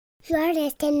You're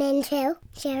listening to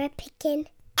CherryPickin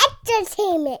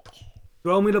Entertainment.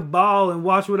 Throw me the ball and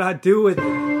watch what I do with it.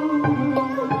 You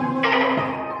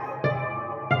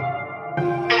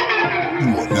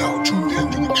are now tuned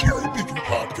into the CherryPickin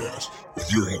podcast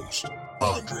with your host,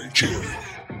 Andre Cherry.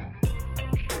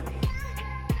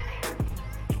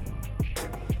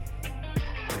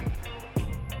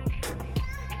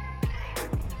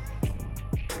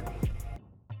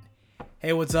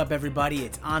 Hey, what's up, everybody?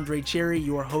 It's Andre Cherry,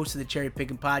 your host of the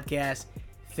CherryPickin podcast.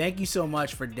 Thank you so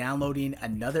much for downloading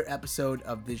another episode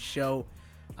of this show.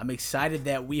 I'm excited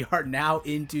that we are now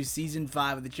into season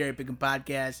 5 of the CherryPickin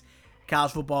podcast.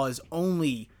 College football is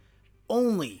only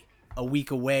a week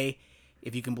away,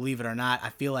 if you can believe it or not. I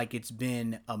feel like it's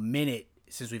been a minute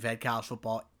since we've had college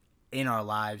football in our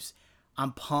lives.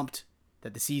 I'm pumped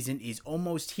that the season is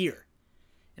almost here.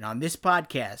 And on this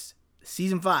podcast,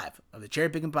 Season 5 of the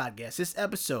CherryPickin podcast. This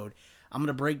episode, I'm going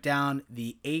to break down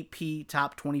the AP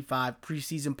Top 25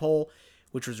 Preseason Poll,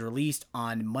 which was released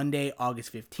on Monday,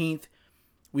 August 15th.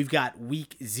 We've got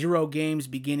Week 0 games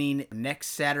beginning next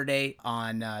Saturday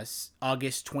on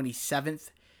August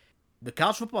 27th. The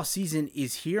college football season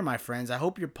is here, my friends. I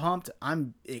hope you're pumped.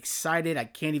 I'm excited. I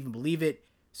can't even believe it.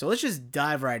 So let's just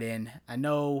dive right in. I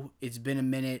know it's been a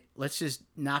minute. Let's just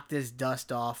knock this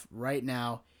dust off right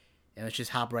now. And let's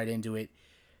just hop right into it.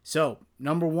 So,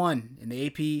 number 1 in the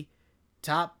AP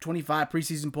Top 25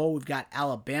 Preseason Poll, we've got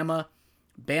Alabama.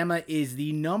 Bama is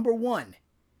the number 1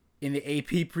 in the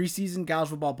AP Preseason College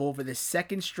Football Poll for the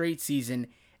second straight season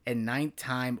and 9th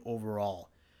time overall.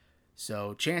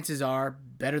 So, chances are,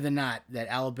 better than not, that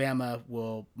Alabama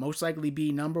will most likely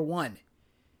be number 1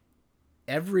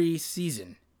 every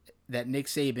season that Nick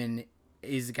Saban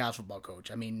is the college football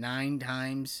coach. I mean, 9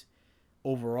 times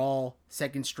overall,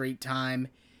 second straight time.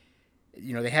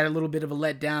 You know, they had a little bit of a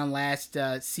letdown last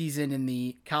season in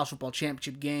the college football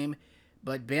championship game,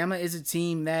 but Bama is a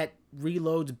team that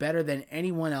reloads better than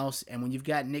anyone else, and when you've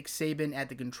got Nick Saban at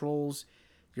the controls,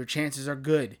 your chances are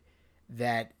good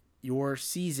that your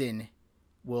season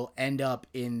will end up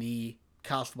in the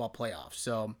college football playoffs.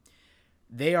 So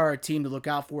they are a team to look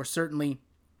out for. Certainly,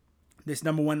 this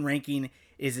number 1 ranking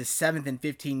is the 7th in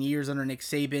 15 years under Nick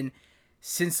Saban.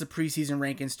 Since the preseason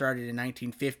ranking started in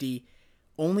 1950,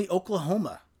 only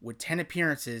Oklahoma, with 10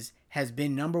 appearances, has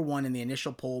been number 1 in the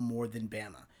initial poll more than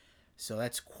Bama. So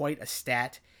that's quite a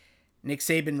stat. Nick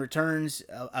Saban returns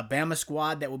a Bama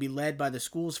squad that will be led by the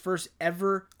school's first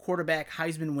ever quarterback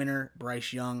Heisman winner,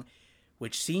 Bryce Young,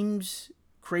 which seems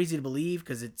crazy to believe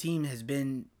because his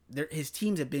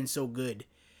teams have been so good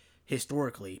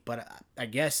historically. But I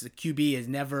guess the QB has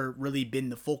never really been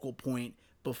the focal point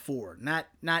before. Not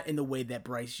in the way that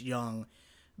Bryce Young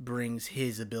brings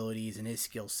his abilities and his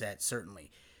skill set,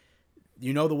 certainly.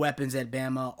 You know the weapons at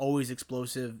Bama, always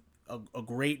explosive, a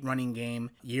great running game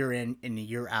year in and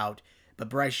year out. But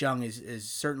Bryce Young is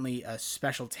certainly a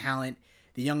special talent.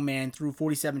 The young man threw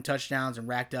 47 touchdowns and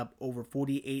racked up over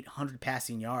 4,800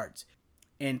 passing yards.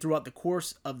 And throughout the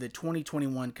course of the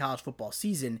 2021 college football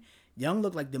season, Young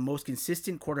looked like the most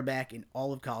consistent quarterback in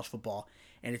all of college football.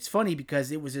 And it's funny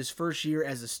because it was his first year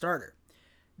as a starter.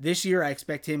 This year, I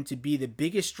expect him to be the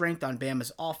biggest strength on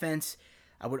Bama's offense.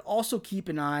 I would also keep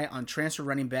an eye on transfer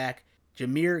running back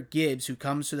Jahmyr Gibbs, who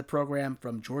comes to the program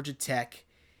from Georgia Tech.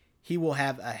 He will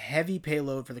have a heavy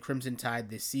payload for the Crimson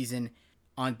Tide this season.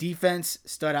 On defense,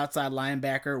 stud outside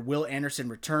linebacker Will Anderson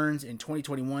returns. In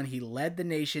 2021, he led the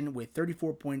nation with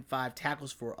 34.5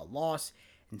 tackles for a loss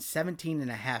and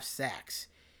 17.5 sacks.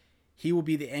 He will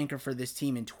be the anchor for this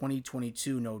team in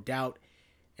 2022, no doubt.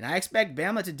 And I expect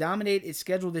Bama to dominate its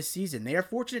schedule this season. They are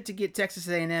fortunate to get Texas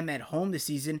A&M at home this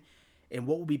season in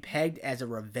what will be pegged as a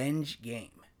revenge game.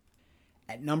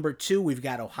 At number 2, we've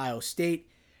got Ohio State.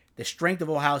 The strength of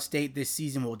Ohio State this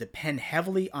season will depend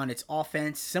heavily on its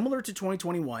offense, similar to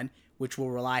 2021, which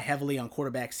will rely heavily on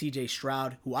quarterback C.J.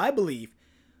 Stroud, who I believe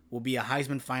will be a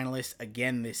Heisman finalist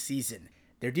again this season.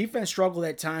 Their defense struggled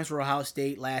at times for Ohio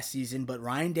State last season, but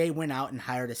Ryan Day went out and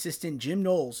hired assistant Jim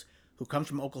Knowles, who comes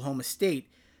from Oklahoma State,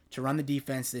 to run the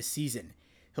defense this season.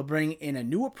 He'll bring in a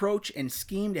new approach and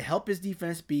scheme to help his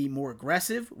defense be more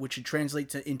aggressive, which should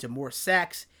translate into more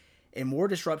sacks and more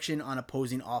disruption on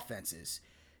opposing offenses.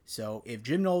 So if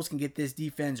Jim Knowles can get this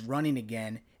defense running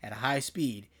again at a high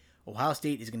speed, Ohio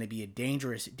State is going to be a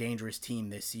dangerous team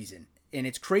this season. And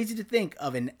it's crazy to think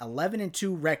of an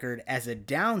 11-2 record as a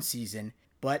down season,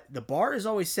 but the bar is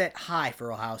always set high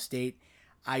for Ohio State.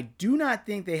 I do not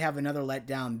think they have another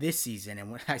letdown this season,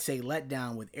 and when I say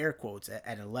letdown with air quotes at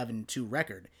an 11-2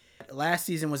 record, last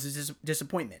season was a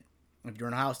disappointment. If you're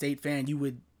an Ohio State fan, you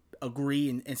would agree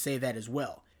and say that as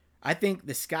well. I think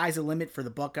the sky's the limit for the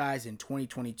Buckeyes in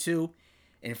 2022.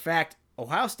 In fact,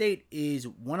 Ohio State is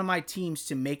one of my teams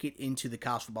to make it into the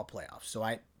college football playoffs. So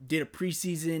I did a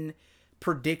preseason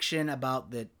prediction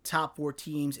about the top 4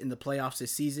 teams in the playoffs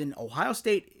this season. Ohio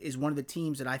State is one of the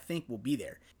teams that I think will be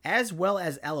there, as well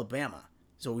as Alabama.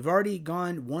 So we've already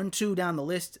gone 1-2 down the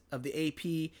list of the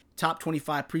AP top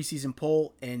 25 preseason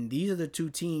poll, and these are the 2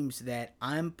 teams that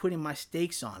I'm putting my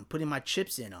stakes on, putting my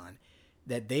chips in on,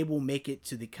 that they will make it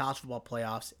to the college football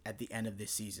playoffs at the end of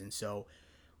this season. So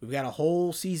we've got a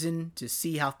whole season to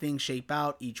see how things shape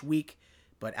out each week,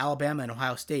 but Alabama and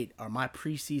Ohio State are my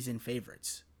preseason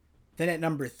favorites. Then at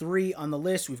number 3 on the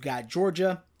list, we've got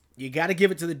Georgia. You got to give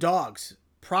it to the Dogs.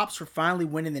 Props for finally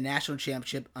winning the national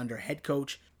championship under head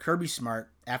coach Kirby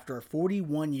Smart after a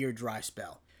 41-year dry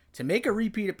spell. To make a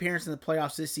repeat appearance in the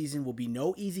playoffs this season will be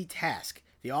no easy task.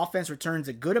 The offense returns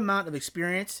a good amount of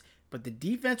experience, but the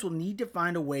defense will need to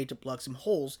find a way to plug some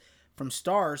holes from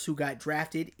stars who got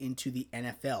drafted into the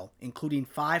NFL, including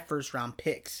 5 first-round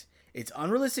picks. It's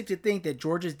unrealistic to think that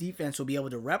Georgia's defense will be able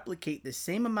to replicate the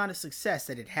same amount of success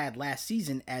that it had last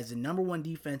season as the number 1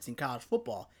 defense in college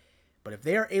football, but if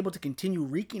they are able to continue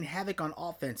wreaking havoc on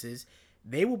offenses,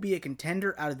 they will be a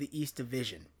contender out of the East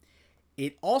Division.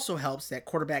 It also helps that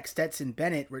quarterback Stetson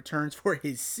Bennett returns for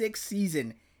his 6th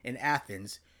season in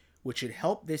Athens, which should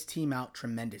help this team out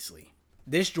tremendously.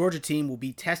 This Georgia team will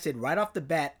be tested right off the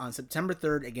bat on September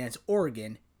 3rd against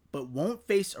Oregon, but won't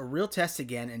face a real test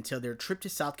again until their trip to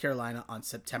South Carolina on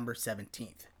September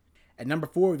 17th. At number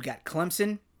 4, we've got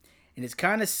Clemson. And it's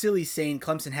kind of silly saying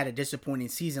Clemson had a disappointing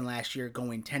season last year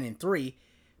going 10-3,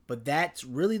 but that's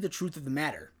really the truth of the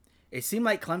matter. It seemed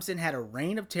like Clemson had a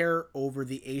reign of terror over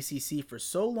the ACC for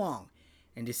so long,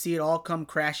 and to see it all come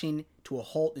crashing to a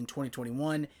halt in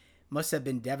 2021 must have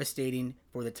been devastating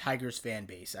for the Tigers fan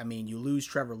base. I mean, you lose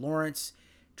Trevor Lawrence,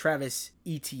 Travis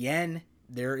Etienne,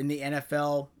 they're in the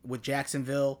NFL with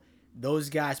Jacksonville. Those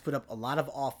guys put up a lot of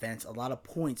offense, a lot of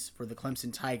points for the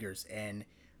Clemson Tigers, and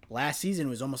last season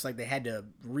was almost like they had to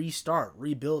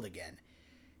rebuild again.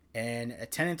 And a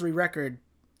 10-3 record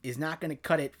is not going to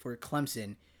cut it for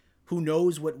Clemson, who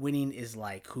knows what winning is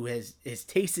like, who has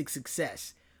tasted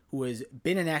success, who has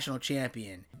been a national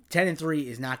champion. 10-3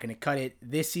 is not going to cut it.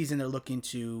 This season they're looking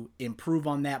to improve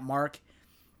on that mark.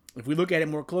 If we look at it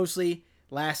more closely,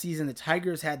 last season the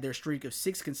Tigers had their streak of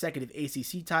 6 consecutive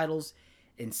ACC titles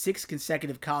and 6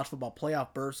 consecutive college football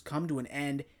playoff berths come to an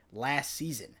end last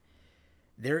season.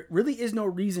 There really is no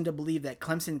reason to believe that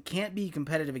Clemson can't be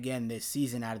competitive again this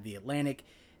season out of the Atlantic.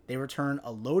 They return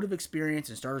a load of experience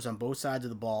and starters on both sides of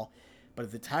the ball, but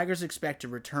if the Tigers expect to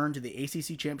return to the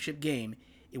ACC championship game,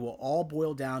 it will all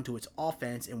boil down to its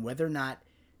offense and whether or not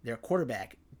their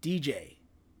quarterback, DJ,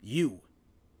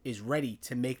 is ready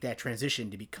to make that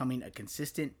transition to becoming a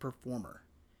consistent performer.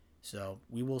 So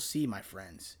we will see, my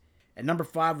friends. At number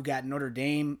 5, we've got Notre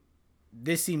Dame.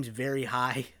 This seems very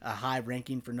high, a high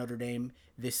ranking for Notre Dame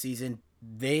this season.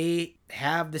 They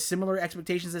have the similar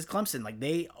expectations as Clemson. Like,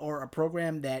 they are a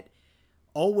program that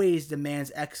always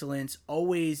demands excellence,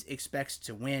 always expects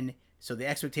to win. So the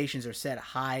expectations are set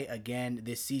high again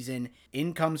this season.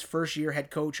 In comes first-year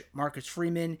head coach Marcus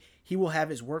Freeman. He will have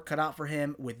his work cut out for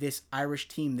him with this Irish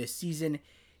team this season.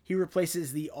 He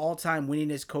replaces the all-time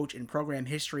winningest coach in program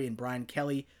history in Brian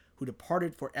Kelly, who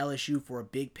departed for LSU for a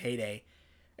big payday.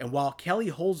 And while Kelly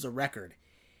holds the record,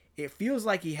 it feels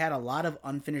like he had a lot of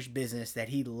unfinished business that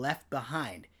he left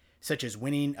behind, such as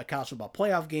winning a college football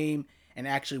playoff game and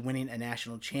actually winning a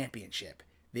national championship.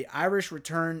 The Irish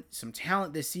return some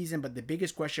talent this season, but the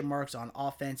biggest question marks on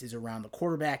offense is around the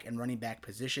quarterback and running back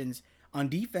positions. On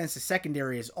defense, the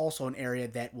secondary is also an area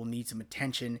that will need some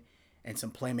attention and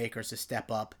some playmakers to step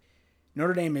up.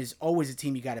 Notre Dame is always a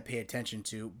team you got to pay attention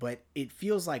to, but it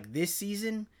feels like this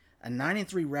season, a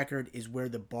 9-3 record is where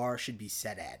the bar should be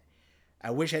set at.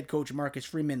 I wish head coach Marcus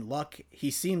Freeman luck.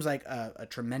 He seems like a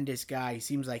tremendous guy. He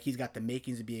seems like he's got the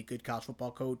makings to be a good college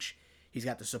football coach. He's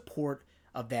got the support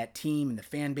of that team and the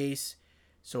fan base.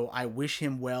 So I wish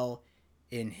him well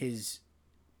in his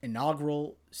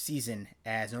inaugural season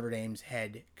as Notre Dame's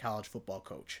head college football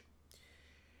coach.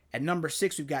 At number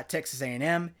 6, we've got Texas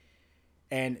A&M.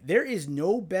 And there is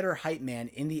no better hype man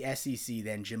in the SEC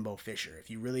than Jimbo Fisher. If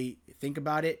you really think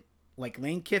about it, like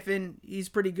Lane Kiffin, he's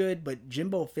pretty good, but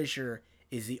Jimbo Fisher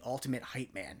is the ultimate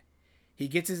hype man. He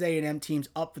gets his A&M teams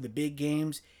up for the big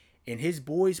games, and his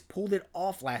boys pulled it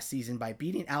off last season by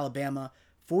beating Alabama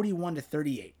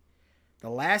 41-38. The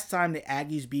last time the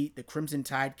Aggies beat the Crimson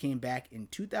Tide came back in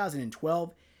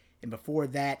 2012, and before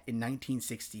that in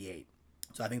 1968.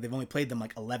 So I think they've only played them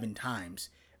like 11 times.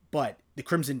 But the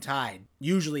Crimson Tide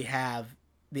usually have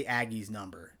the Aggies'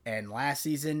 number. And last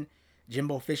season,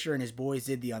 Jimbo Fisher and his boys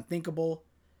did the unthinkable,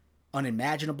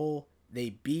 unimaginable.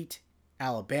 They beat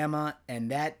Alabama,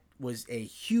 and that was a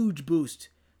huge boost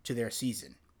to their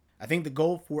season. I think the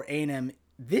goal for A&M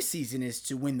this season is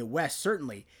to win the West,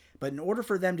 certainly. But in order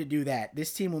for them to do that,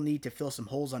 this team will need to fill some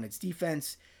holes on its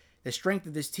defense. The strength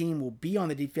of this team will be on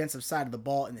the defensive side of the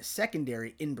ball in the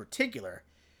secondary in particular.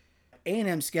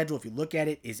 A&M's schedule, if you look at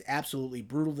it, is absolutely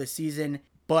brutal this season.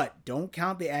 But don't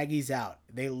count the Aggies out.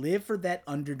 They live for that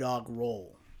underdog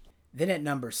role. Then at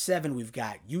number 7, we've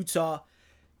got Utah.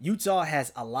 Utah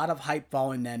has a lot of hype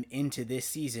following them into this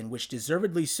season, which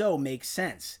deservedly so makes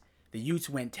sense. The Utes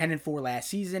went 10-4 last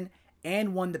season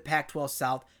and won the Pac-12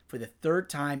 South for the third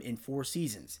time in 4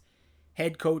 seasons.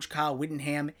 Head coach Kyle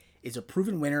Whittingham is a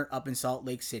proven winner up in Salt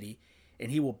Lake City,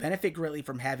 and he will benefit greatly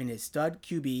from having his stud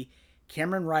QB,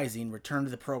 Cameron Rising, return to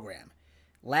the program.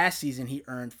 Last season, he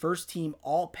earned first-team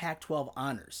All-Pac-12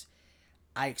 honors.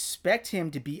 I expect him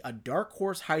to be a dark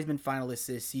horse Heisman finalist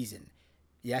this season.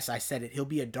 Yes, I said it. He'll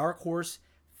be a dark horse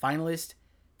finalist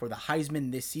for the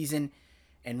Heisman this season.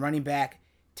 And running back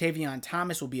Tavion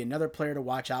Thomas will be another player to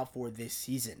watch out for this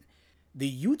season. The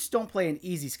Utes don't play an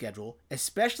easy schedule,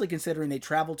 especially considering they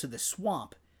travel to the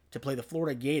Swamp to play the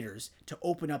Florida Gators to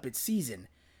open up its season.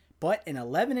 But an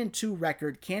 11-2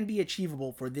 record can be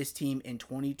achievable for this team in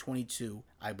 2022,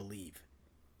 I believe.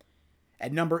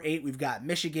 At number 8, we've got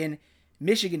Michigan.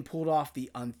 Michigan pulled off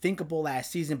the unthinkable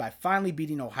last season by finally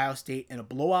beating Ohio State in a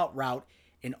blowout rout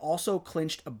and also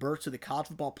clinched a berth to the college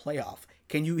football playoff.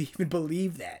 Can you even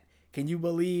believe that? Can you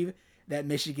believe that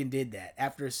Michigan did that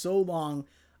after so long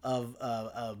of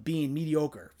being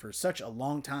mediocre for such a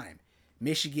long time?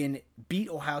 Michigan beat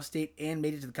Ohio State and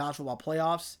made it to the college football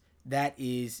playoffs. That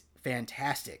is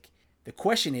fantastic. The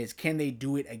question is, can they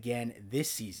do it again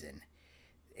this season?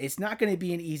 It's not going to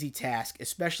be an easy task,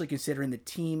 especially considering the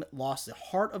team lost the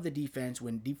heart of the defense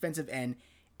when defensive end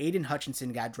Aiden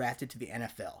Hutchinson got drafted to the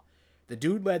NFL. The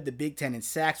dude led the Big Ten in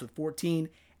sacks with 14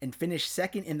 and finished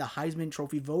second in the Heisman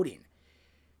Trophy voting.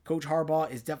 Coach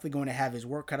Harbaugh is definitely going to have his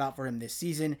work cut out for him this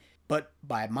season, but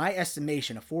by my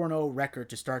estimation, a 4-0 record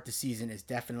to start the season is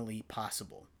definitely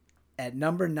possible. At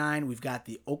number 9, we've got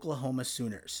the Oklahoma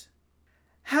Sooners.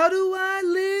 How do I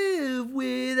live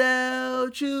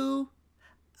without you?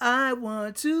 I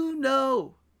want to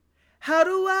know. How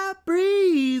do I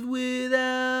breathe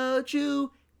without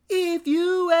you? If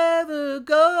you ever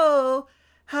go,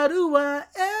 how do I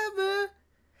ever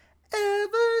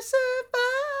survive?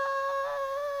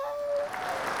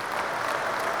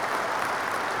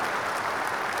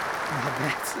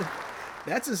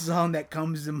 Now that's a song that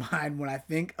comes to mind when I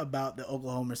think about the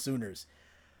Oklahoma Sooners.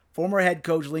 Former head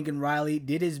coach Lincoln Riley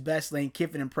did his best Lane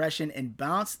Kiffin impression and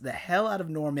bounced the hell out of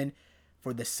Norman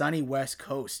for the sunny West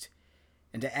Coast.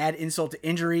 And to add insult to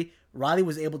injury, Riley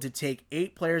was able to take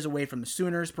 8 players away from the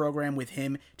Sooners program with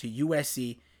him to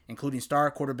USC, including star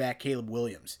quarterback Caleb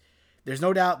Williams. There's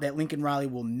no doubt that Lincoln Riley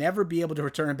will never be able to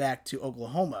return back to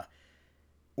Oklahoma,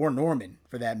 or Norman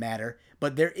for that matter,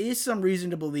 but there is some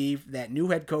reason to believe that new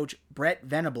head coach Brett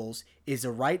Venables is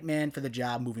the right man for the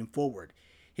job moving forward.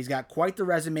 He's got quite the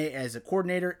resume as a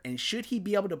coordinator, and should he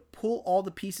be able to pull all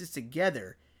the pieces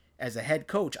together as a head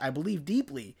coach, I believe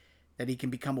deeply that he can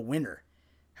become a winner.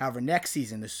 However, next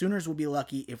season, the Sooners will be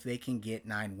lucky if they can get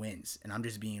 9 wins, and I'm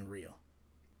just being real.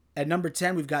 At number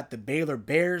 10, we've got the Baylor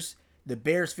Bears. The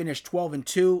Bears finished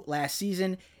 12-2 last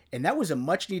season, and that was a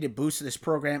much-needed boost to this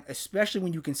program, especially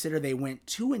when you consider they went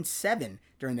 2-7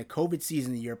 during the COVID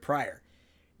season the year prior.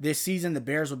 This season, the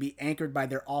Bears will be anchored by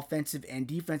their offensive and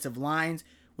defensive lines,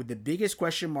 with the biggest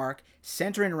question mark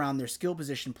centering around their skill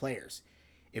position players.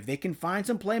 If they can find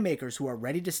some playmakers who are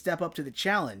ready to step up to the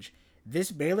challenge,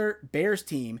 this Baylor Bears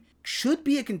team should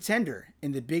be a contender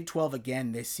in the Big 12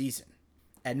 again this season.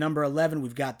 At number 11,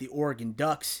 we've got the Oregon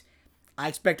Ducks. I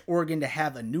expect Oregon to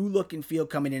have a new look and feel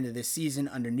coming into this season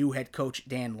under new head coach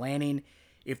Dan Lanning.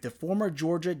 If the former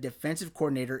Georgia defensive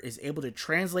coordinator is able to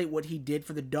translate what he did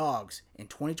for the Dogs in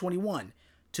 2021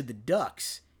 to the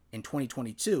Ducks in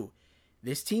 2022,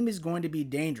 this team is going to be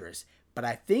dangerous, but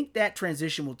I think that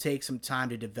transition will take some time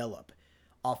to develop.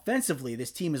 Offensively,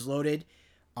 this team is loaded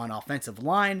on offensive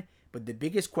line, but the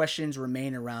biggest questions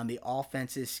remain around the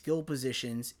offense's skill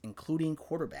positions, including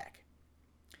quarterback.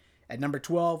 At number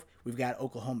 12, we've got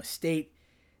Oklahoma State.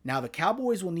 Now, the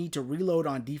Cowboys will need to reload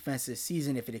on defense this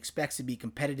season if it expects to be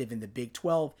competitive in the Big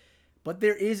 12, but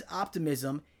there is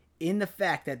optimism in the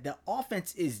fact that the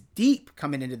offense is deep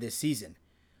coming into this season.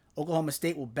 Oklahoma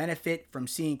State will benefit from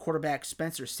seeing quarterback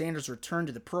Spencer Sanders return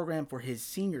to the program for his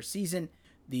senior season.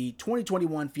 The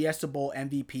 2021 Fiesta Bowl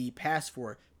MVP passed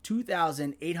for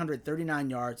 2,839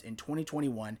 yards in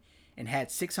 2021 and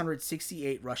had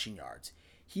 668 rushing yards.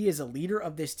 He is a leader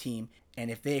of this team, and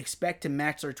if they expect to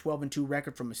match their 12-2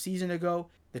 record from a season ago,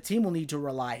 the team will need to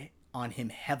rely on him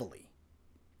heavily.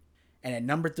 And at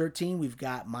number 13, we've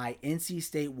got my NC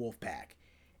State Wolfpack.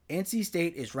 NC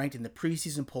State is ranked in the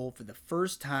preseason poll for the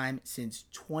first time since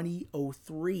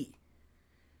 2003.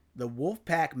 The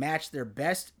Wolfpack matched their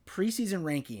best preseason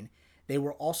ranking. They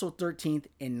were also 13th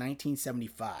in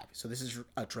 1975. So this is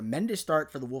a tremendous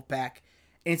start for the Wolfpack.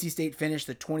 NC State finished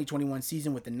the 2021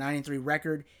 season with a 9-3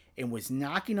 record and was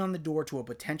knocking on the door to a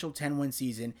potential 10-win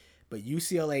season, but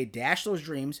UCLA dashed those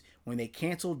dreams when they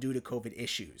canceled due to COVID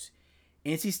issues.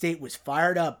 NC State was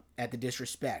fired up at the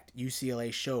disrespect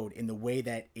UCLA showed in the way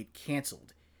that it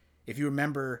canceled. If you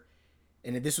remember,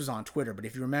 and this was on Twitter, but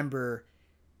if you remember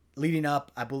leading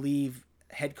up, I believe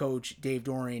head coach Dave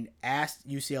Doring asked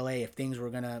UCLA if things were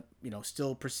going to,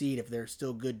 still proceed, if they're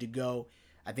still good to go.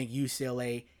 I think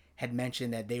UCLA had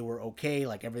mentioned that they were okay,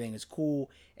 like everything is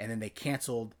cool, and then they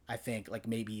canceled, I think, like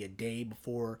maybe a day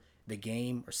before the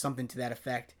game or something to that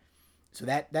effect. So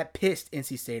that pissed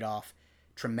NC State off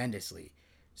tremendously.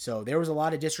 So there was a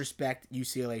lot of disrespect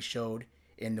UCLA showed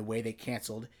in the way they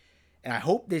canceled. And I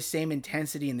hope this same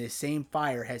intensity and this same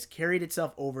fire has carried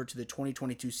itself over to the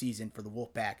 2022 season for the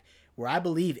Wolfpack, where I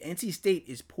believe NC State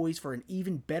is poised for an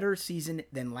even better season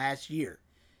than last year.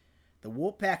 The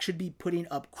Wolfpack should be putting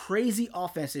up crazy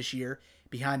offense this year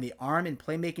behind the arm and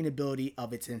playmaking ability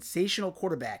of its sensational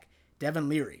quarterback, Devin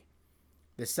Leary.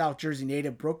 The South Jersey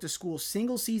native broke the school's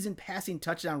single-season passing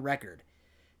touchdown record.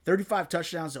 35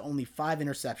 touchdowns to only 5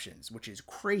 interceptions, which is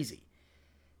crazy.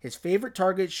 His favorite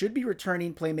targets should be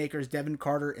returning playmakers Devin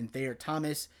Carter and Thayer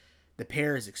Thomas. The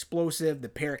pair is explosive. The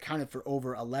pair accounted for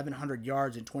over 1,100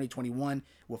 yards in 2021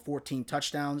 with 14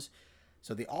 touchdowns.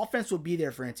 So the offense will be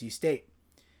there for NC State.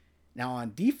 Now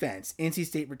on defense, NC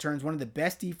State returns one of the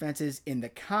best defenses in the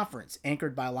conference,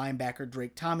 anchored by linebacker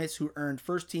Drake Thomas, who earned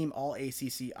first-team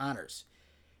All-ACC honors.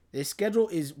 This schedule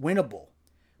is winnable,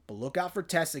 but look out for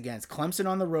tests against Clemson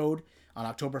on the road on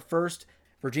October 1st,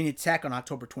 Virginia Tech on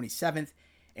October 27th,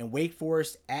 and Wake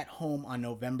Forest at home on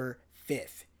November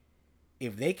 5th.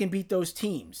 If they can beat those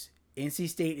teams, NC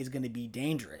State is going to be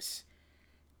dangerous.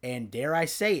 And dare I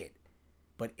say it,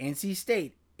 but NC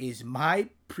State is my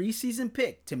preseason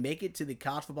pick to make it to the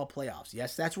college football playoffs.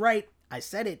 Yes, that's right. I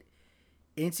said it.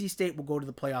 NC State will go to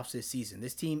the playoffs this season.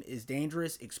 This team is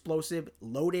dangerous, explosive,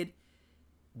 loaded,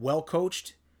 well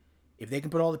coached. If they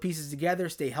can put all the pieces together,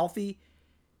 stay healthy,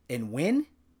 and win,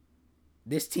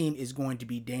 this team is going to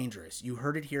be dangerous. You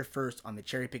heard it here first on the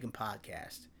CherryPickin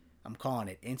podcast. I'm calling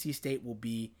it. NC State will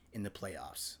be in the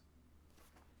playoffs.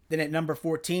 Then at number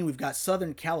 14, we've got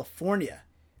Southern California.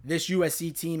 This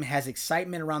USC team has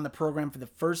excitement around the program for the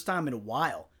first time in a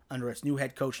while under its new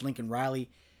head coach, Lincoln Riley.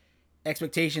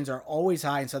 Expectations are always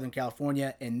high in Southern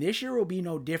California, and this year will be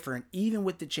no different, even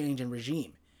with the change in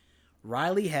regime.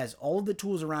 Riley has all of the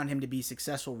tools around him to be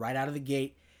successful right out of the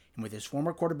gate, and with his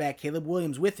former quarterback Caleb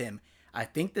Williams with him, I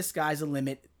think the sky's the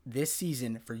limit this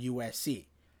season for USC.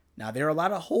 Now, there are a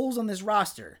lot of holes on this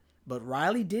roster, but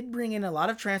Riley did bring in a lot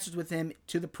of transfers with him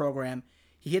to the program.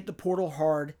 He hit the portal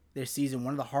hard this season,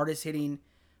 one of the hardest hitting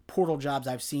portal jobs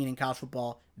I've seen in college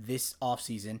football this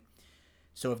offseason.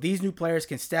 So if these new players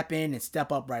can step in and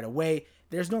step up right away,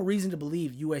 there's no reason to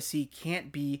believe USC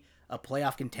can't be a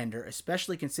playoff contender,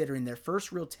 especially considering their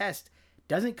first real test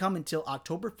doesn't come until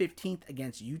October 15th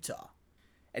against Utah.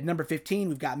 At number 15,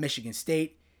 we've got Michigan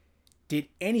State. Did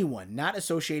anyone not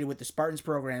associated with the Spartans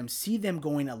program see them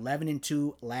going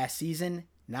 11-2 last season?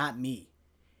 Not me.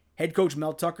 Head coach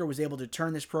Mel Tucker was able to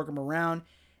turn this program around,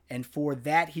 and for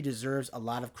that he deserves a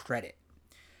lot of credit.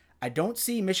 I don't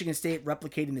see Michigan State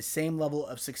replicating the same level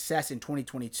of success in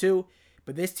 2022,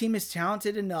 but this team is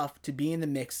talented enough to be in the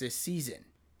mix this season.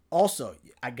 Also,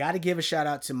 I got to give a shout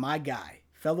out to my guy,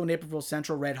 fellow Naperville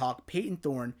Central Red Hawk Peyton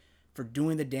Thorne, for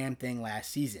doing the damn thing last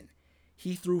season.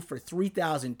 He threw for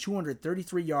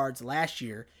 3,233 yards last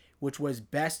year, which was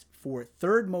best for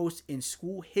third most in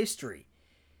school history,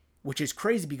 which is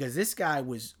crazy because this guy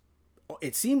was,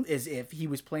 it seemed as if he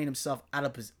was playing himself out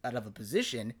of a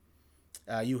position.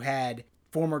 You had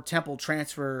former Temple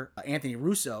transfer Anthony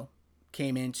Russo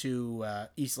came into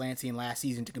East Lansing last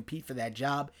season to compete for that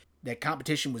job. That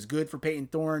competition was good for Peyton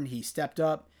Thorne. He stepped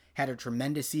up, had a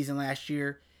tremendous season last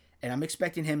year, and I'm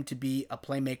expecting him to be a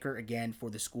playmaker again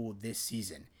for the school this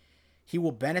season. He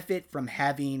will benefit from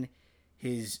having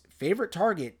his favorite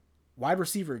target, wide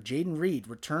receiver Jaden Reed,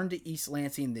 return to East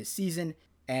Lansing this season.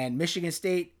 And Michigan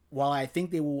State, while I think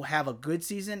they will have a good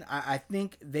season, I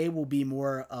think they will be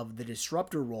more of the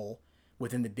disruptor role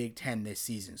within the Big Ten this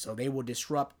season. So they will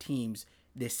disrupt teams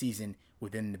this season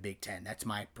within the Big Ten. That's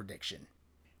my prediction.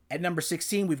 At number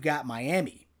 16, we've got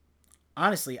Miami.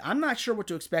 Honestly, I'm not sure what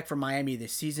to expect from Miami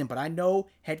this season, but I know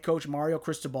head coach Mario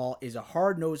Cristobal is a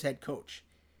hard-nosed head coach.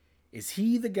 Is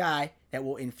he the guy that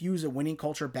will infuse a winning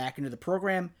culture back into the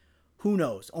program? Who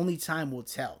knows? Only time will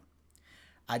tell.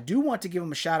 I do want to give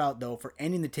him a shout out, though, for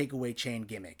ending the takeaway chain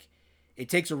gimmick. It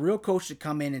takes a real coach to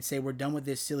come in and say, we're done with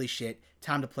this silly shit,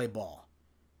 time to play ball.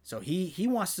 So he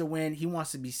wants to win, he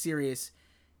wants to be serious,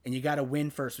 and you got to win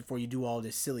first before you do all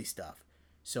this silly stuff.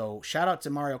 So shout out to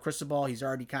Mario Cristobal. He's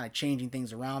already kind of changing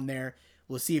things around there.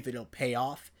 We'll see if it'll pay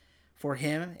off for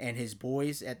him and his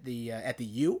boys at the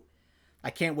U. I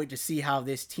can't wait to see how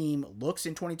this team looks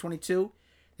in 2022.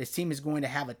 This team is going to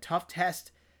have a tough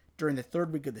test during the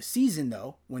third week of the season,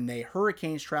 though, when the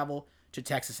Hurricanes travel to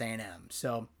Texas A&M.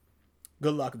 So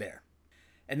good luck there.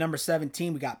 At number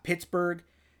 17, we got Pittsburgh.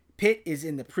 Pitt is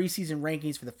in the preseason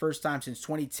rankings for the first time since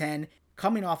 2010,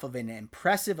 coming off of an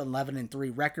impressive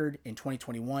 11-3 record in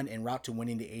 2021 en route to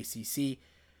winning the ACC.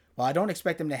 While I don't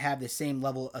expect them to have the same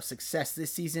level of success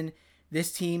this season,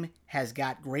 this team has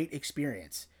got great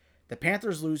experience. The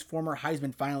Panthers lose former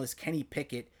Heisman finalist Kenny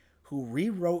Pickett, who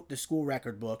rewrote the school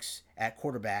record books at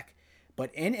quarterback,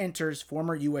 but in enters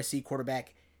former USC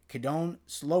quarterback Kedon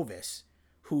Slovis,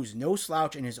 who's no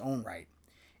slouch in his own right.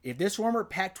 If this former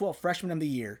Pac-12 Freshman of the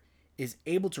Year is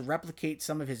able to replicate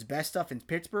some of his best stuff in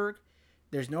Pittsburgh,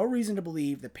 there's no reason to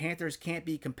believe the Panthers can't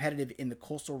be competitive in the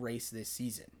Coastal race this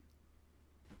season.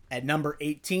 At number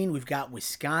 18, we've got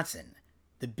Wisconsin.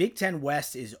 The Big Ten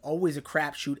West is always a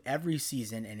crapshoot every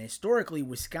season, and historically,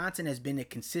 Wisconsin has been a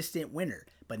consistent winner,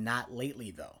 but not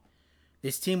lately, though.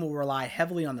 This team will rely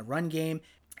heavily on the run game,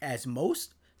 as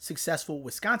most successful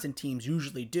Wisconsin teams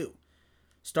usually do.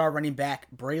 Star running back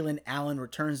Braylon Allen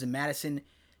returns to Madison,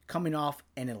 coming off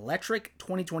an electric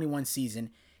 2021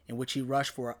 season in which he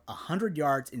rushed for 100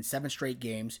 yards in 7 straight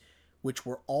games, which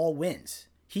were all wins.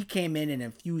 He came in and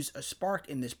infused a spark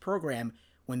in this program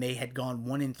when they had gone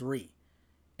 1-3,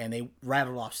 and they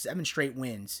rattled off 7 straight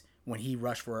wins when he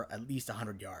rushed for at least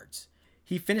 100 yards.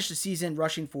 He finished the season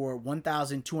rushing for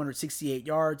 1,268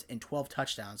 yards and 12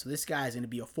 touchdowns, so this guy is going to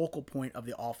be a focal point of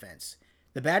the offense.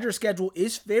 The Badgers' schedule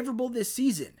is favorable this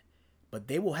season, but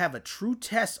they will have a true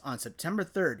test on September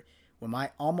 3rd when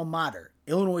my alma mater,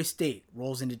 Illinois State,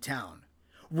 rolls into town.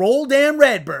 Roll damn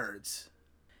Redbirds!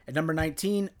 At number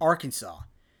 19, Arkansas.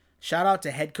 Shout out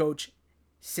to head coach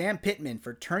Sam Pittman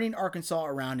for turning Arkansas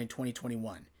around in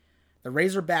 2021. The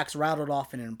Razorbacks rattled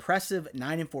off an impressive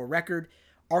 9-4 record.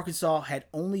 Arkansas had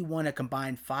only won a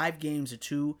combined 5 games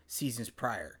 2 seasons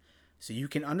prior, so you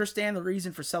can understand the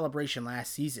reason for celebration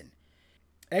last season.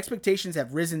 Expectations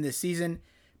have risen this season,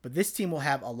 but this team will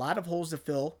have a lot of holes to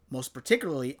fill, most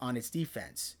particularly on its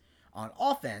defense. On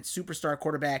offense, superstar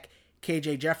quarterback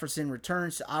KJ Jefferson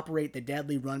returns to operate the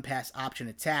deadly run-pass option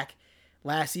attack.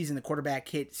 Last season, the quarterback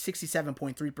hit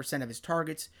 67.3% of his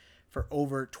targets for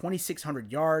over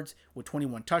 2,600 yards with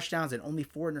 21 touchdowns and only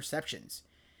 4 interceptions.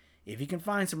 If he can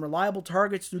find some reliable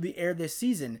targets through the air this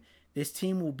season, this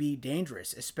team will be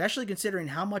dangerous, especially considering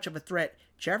how much of a threat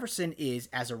Jefferson is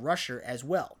as a rusher as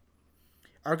well.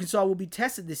 Arkansas will be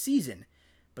tested this season,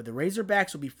 but the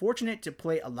Razorbacks will be fortunate to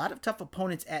play a lot of tough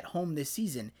opponents at home this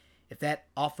season if that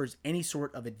offers any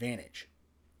sort of advantage.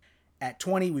 At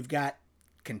 20, we've got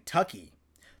Kentucky.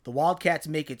 The Wildcats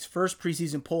make its first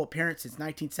preseason poll appearance since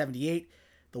 1978.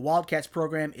 The Wildcats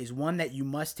program is one that you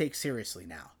must take seriously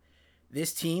now.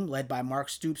 This team, led by Mark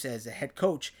Stoops as a head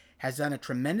coach, has done a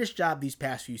tremendous job these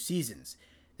past few seasons.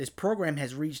 This program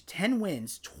has reached 10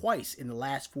 wins twice in the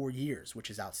last 4 years, which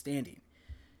is outstanding.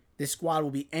 This squad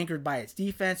will be anchored by its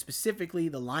defense, specifically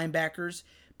the linebackers,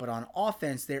 but on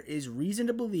offense, there is reason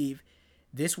to believe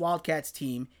this Wildcats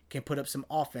team can put up some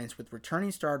offense with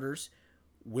returning starters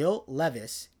Will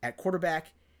Levis at quarterback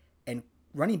and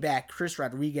running back Chris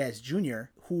Rodriguez Jr.,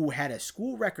 who had a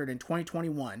school record in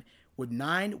 2021 with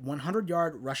 9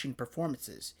 100-yard rushing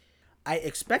performances. I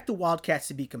expect the Wildcats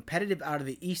to be competitive out of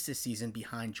the East this season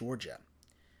behind Georgia.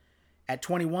 At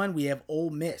 21, we have Ole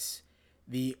Miss.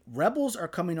 The Rebels are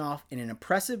coming off an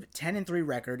impressive 10-3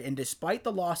 record, and despite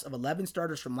the loss of 11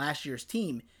 starters from last year's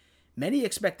team, many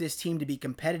expect this team to be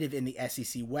competitive in the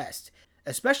SEC West,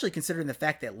 especially considering the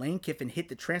fact that Lane Kiffin hit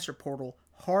the transfer portal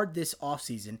hard this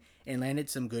offseason and landed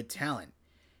some good talent.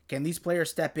 Can these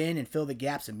players step in and fill the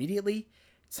gaps immediately?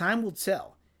 Time will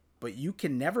tell, but you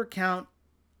can never count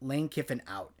Lane Kiffin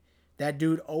out. That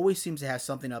dude always seems to have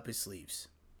something up his sleeves.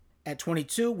 At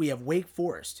 22, we have Wake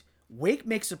Forest. Wake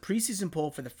makes a preseason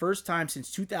poll for the first time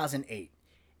since 2008.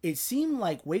 It seemed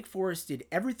like Wake Forest did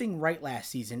everything right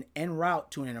last season en route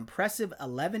to an impressive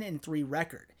 11-3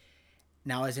 record.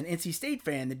 Now, as an NC State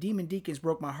fan, the Demon Deacons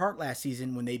broke my heart last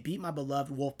season when they beat my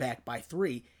beloved Wolfpack by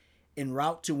 3 en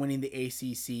route to winning the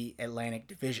ACC Atlantic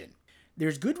Division.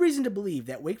 There's good reason to believe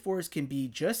that Wake Forest can be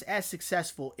just as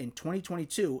successful in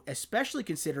 2022, especially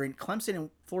considering Clemson and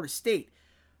Florida State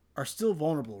are still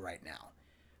vulnerable right now.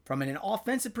 From an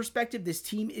offensive perspective, this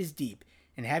team is deep,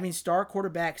 and having star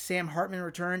quarterback Sam Hartman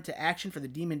return to action for the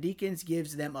Demon Deacons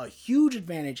gives them a huge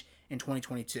advantage in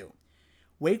 2022.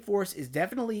 Wake Forest is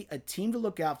definitely a team to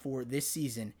look out for this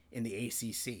season in the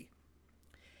ACC.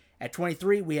 At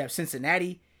 23, we have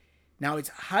Cincinnati. Now, it's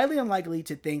highly unlikely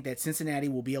to think that Cincinnati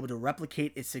will be able to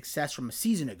replicate its success from a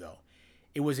season ago.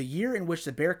 It was a year in which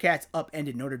the Bearcats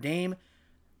upended Notre Dame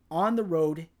on the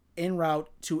road en route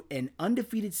to an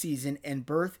undefeated season and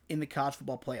berth in the college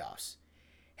football playoffs.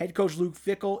 Head coach Luke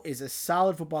Fickell is a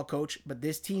solid football coach, but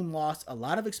this team lost a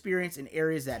lot of experience in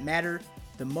areas that matter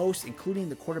the most, including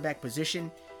the quarterback position.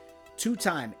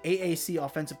 Two-time AAC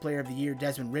Offensive Player of the Year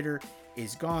Desmond Ridder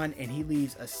is gone, and he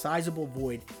leaves a sizable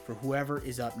void for whoever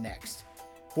is up next.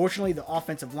 Fortunately, the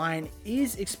offensive line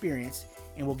is experienced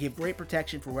and will give great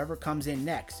protection for whoever comes in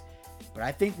next, but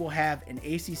I think we'll have an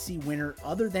ACC winner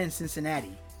other than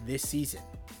Cincinnati this season.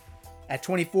 At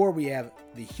 24, we have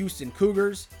the Houston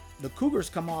Cougars. The Cougars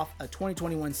come off a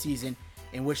 2021 season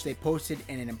in which they posted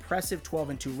an impressive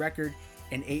 12-2 record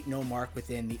and 8-0 mark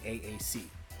within the AAC.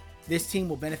 This team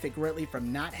will benefit greatly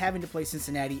from not having to play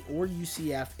Cincinnati or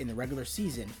UCF in the regular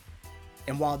season,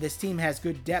 and while this team has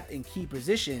good depth in key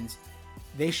positions,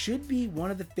 they should be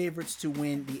one of the favorites to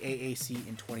win the AAC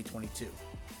in 2022.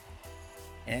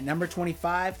 And at number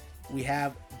 25, we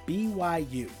have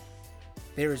BYU.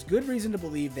 There is good reason to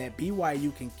believe that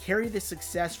BYU can carry the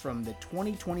success from the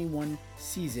 2021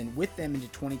 season with them into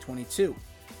 2022.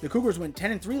 The Cougars went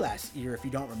 10-3 last year, if you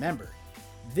don't remember.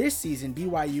 This season,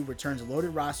 BYU returns a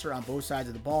loaded roster on both sides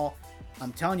of the ball.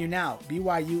 I'm telling you now,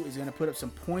 BYU is going to put up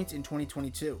some points in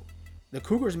 2022. The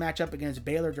Cougars match up against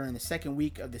Baylor during the second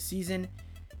week of the season,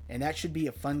 and that should be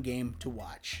a fun game to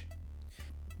watch.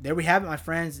 There we have it, my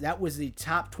friends. That was the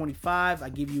top 25. I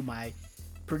give you my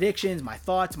predictions, my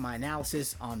thoughts, my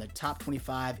analysis on the top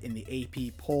 25 in the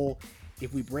AP poll.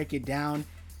 If we break it down,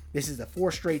 this is the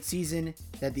fourth straight season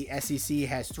that the SEC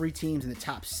has 3 teams in the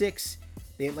top 6.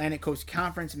 The Atlantic Coast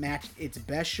Conference matched its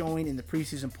best showing in the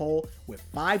preseason poll with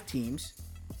 5 teams.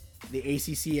 The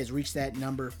ACC has reached that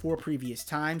number 4 previous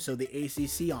times, so the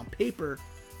ACC on paper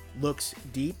looks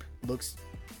deep, looks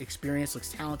experienced,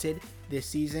 looks talented this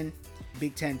season.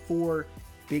 Big Ten 4,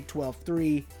 Big 12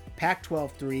 3, Pac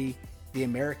 12 3, the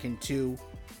American 2,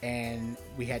 and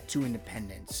we had 2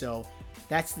 independents. So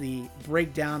that's the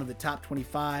breakdown of the top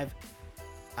 25.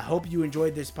 I hope you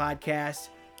enjoyed this podcast.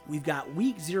 We've got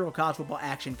week 0 college football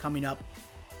action coming up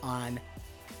on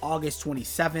August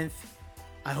 27th.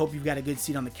 I hope you've got a good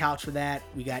seat on the couch for that.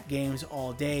 We got games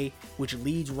all day, which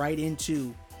leads right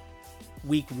into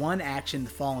week 1 action the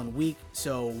following week.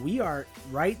 So we are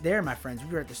right there, my friends.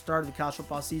 We are at the start of the college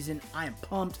football season. I am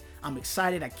pumped. I'm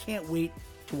excited. I can't wait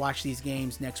to watch these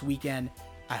games next weekend.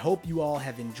 I hope you all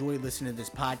have enjoyed listening to this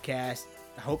podcast.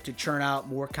 I hope to churn out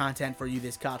more content for you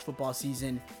this college football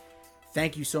season.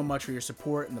 Thank you so much for your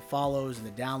support and the follows and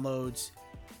the downloads.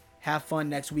 Have fun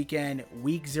next weekend.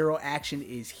 Week 0 action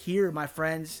is here, my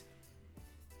friends.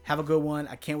 Have a good one.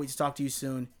 I can't wait to talk to you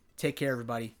soon. Take care,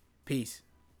 everybody. Peace.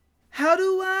 How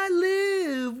do I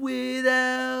live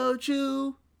without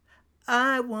you?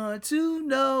 I want to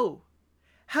know.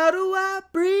 How do I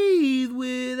breathe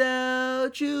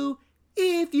without you?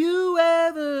 If you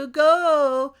ever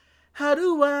go, how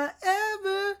do I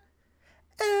ever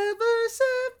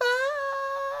survive?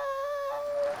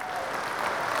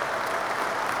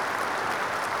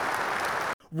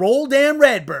 Roll damn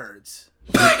Redbirds.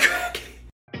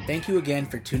 Thank you again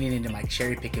for tuning into my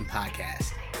Cherry Pickin'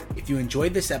 podcast. If you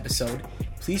enjoyed this episode,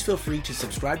 please feel free to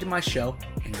subscribe to my show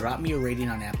and drop me a rating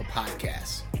on Apple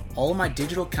Podcasts. All of my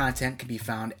digital content can be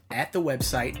found at the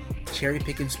website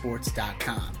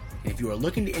CherryPickinSports.com. And if you are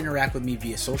looking to interact with me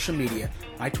via social media,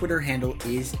 my Twitter handle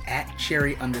is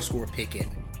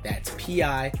 @Cherry_Pickin. That's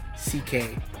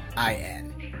PICKIN.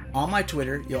 On my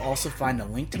Twitter, you'll also find a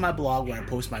link to my blog where I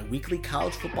post my weekly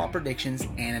college football predictions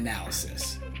and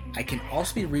analysis. I can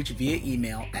also be reached via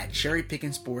email at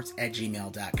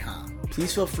cherrypickinsports@gmail.com.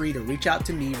 Please feel free to reach out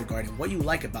to me regarding what you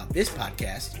like about this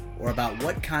podcast or about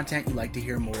what content you'd like to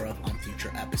hear more of on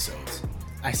future episodes.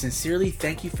 I sincerely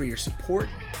thank you for your support,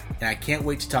 and I can't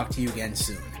wait to talk to you again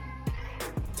soon.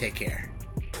 Take care.